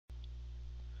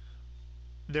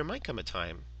There might come a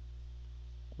time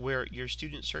where your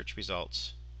student search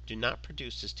results do not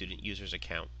produce the student user's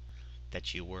account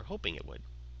that you were hoping it would.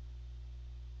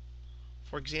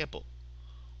 For example,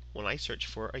 when I search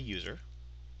for a user,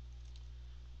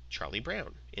 Charlie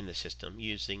Brown, in the system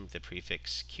using the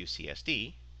prefix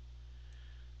QCSD,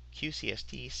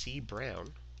 QCSD C Brown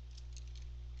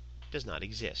does not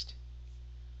exist.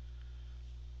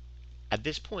 At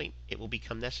this point, it will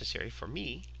become necessary for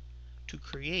me to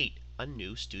create a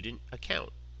new student account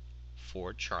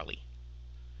for Charlie.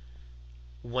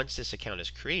 Once this account is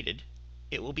created,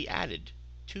 it will be added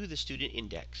to the student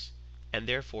index and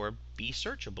therefore be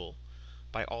searchable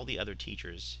by all the other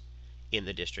teachers in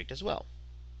the district as well.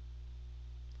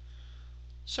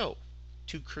 So,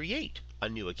 to create a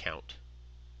new account,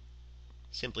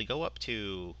 simply go up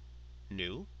to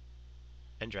New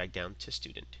and drag down to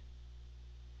Student.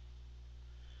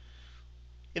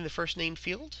 In the first name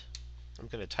field, I'm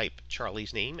going to type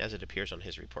Charlie's name as it appears on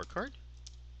his report card,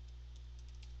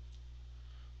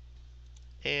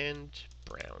 and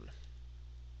Brown.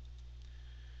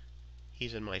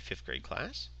 He's in my 5th grade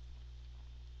class,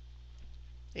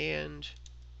 and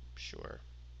sure.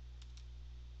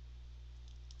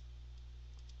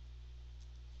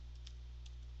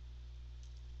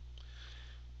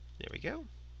 There we go.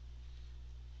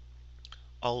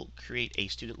 I'll create a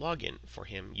student login for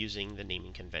him using the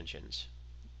naming conventions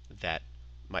that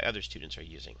my other students are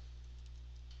using.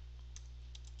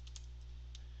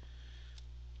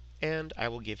 And I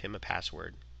will give him a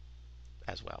password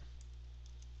as well.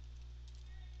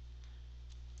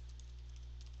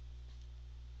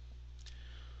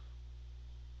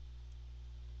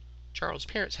 Charles'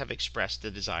 parents have expressed the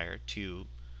desire to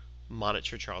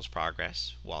monitor Charles'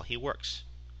 progress while he works.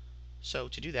 So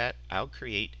to do that, I'll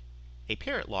create a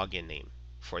parent login name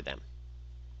for them.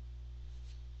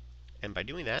 And by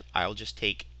doing that, I'll just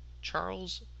take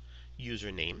Charles'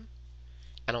 username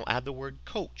and I'll add the word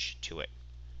coach to it.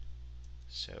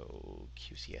 So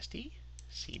QCSD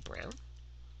C Brown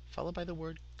followed by the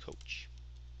word coach.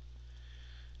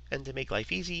 And to make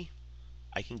life easy,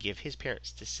 I can give his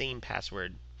parents the same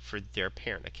password for their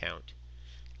parent account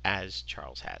as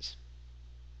Charles has.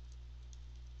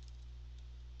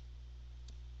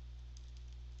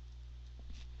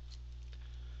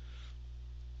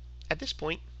 At this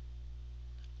point,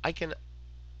 I can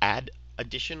add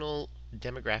additional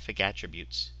demographic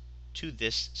attributes to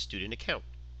this student account.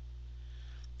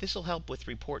 This will help with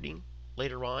reporting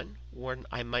later on when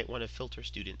I might want to filter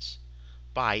students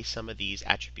by some of these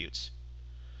attributes.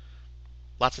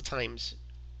 Lots of times,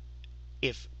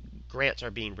 if grants are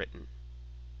being written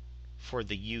for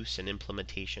the use and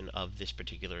implementation of this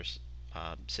particular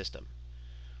system,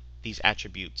 these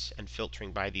attributes and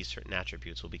filtering by these certain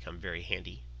attributes will become very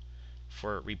handy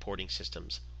for reporting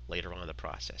systems later on in the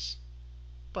process.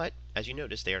 But as you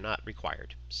notice, they are not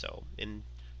required. So in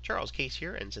Charles' case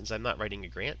here, and since I'm not writing a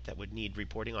grant that would need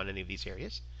reporting on any of these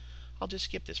areas, I'll just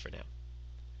skip this for now.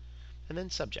 And then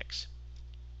subjects.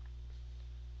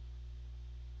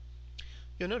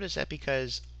 You'll notice that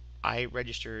because I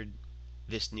registered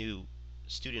this new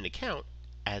student account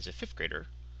as a 5th grader,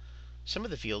 some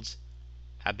of the fields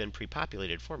have been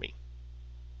pre-populated for me.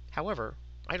 However,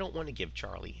 I don't want to give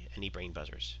Charlie any brain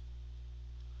buzzers.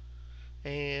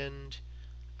 And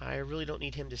I really don't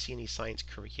need him to see any science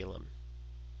curriculum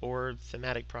or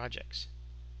thematic projects.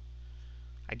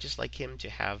 I'd just like him to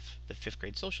have the 5th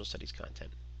grade social studies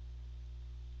content.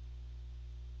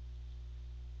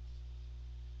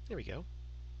 There we go.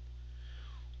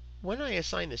 When I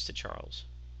assign this to Charles,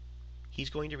 he's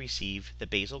going to receive the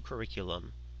basal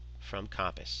curriculum from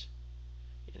Compass.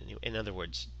 In other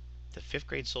words, the 5th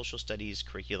grade social studies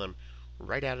curriculum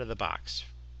right out of the box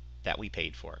that we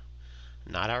paid for,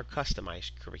 not our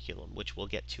customized curriculum, which we'll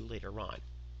get to later on.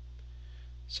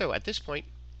 So at this point,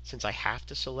 since I have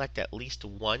to select at least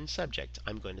one subject,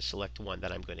 I'm going to select one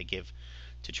that I'm going to give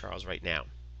to Charles right now.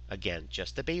 Again,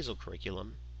 just the basal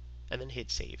curriculum, and then hit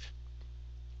save.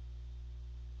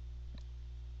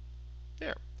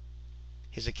 There.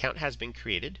 His account has been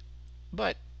created,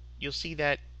 but you'll see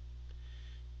that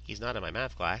he's not in my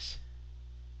math class,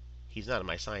 he's not in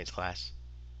my science class,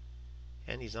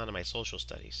 and he's not in my social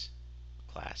studies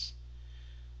class.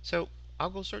 So I'll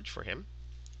go search for him.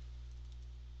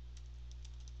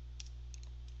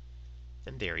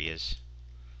 And there he is.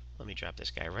 Let me drop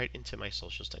this guy right into my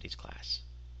social studies class.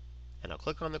 And I'll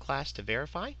click on the class to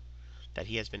verify that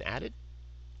he has been added.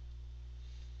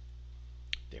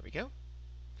 There we go.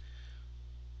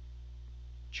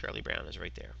 Charlie Brown is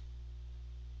right there.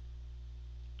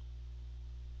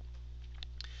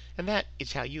 And that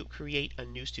is how you create a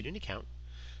new student account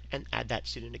and add that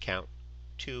student account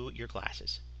to your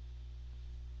classes.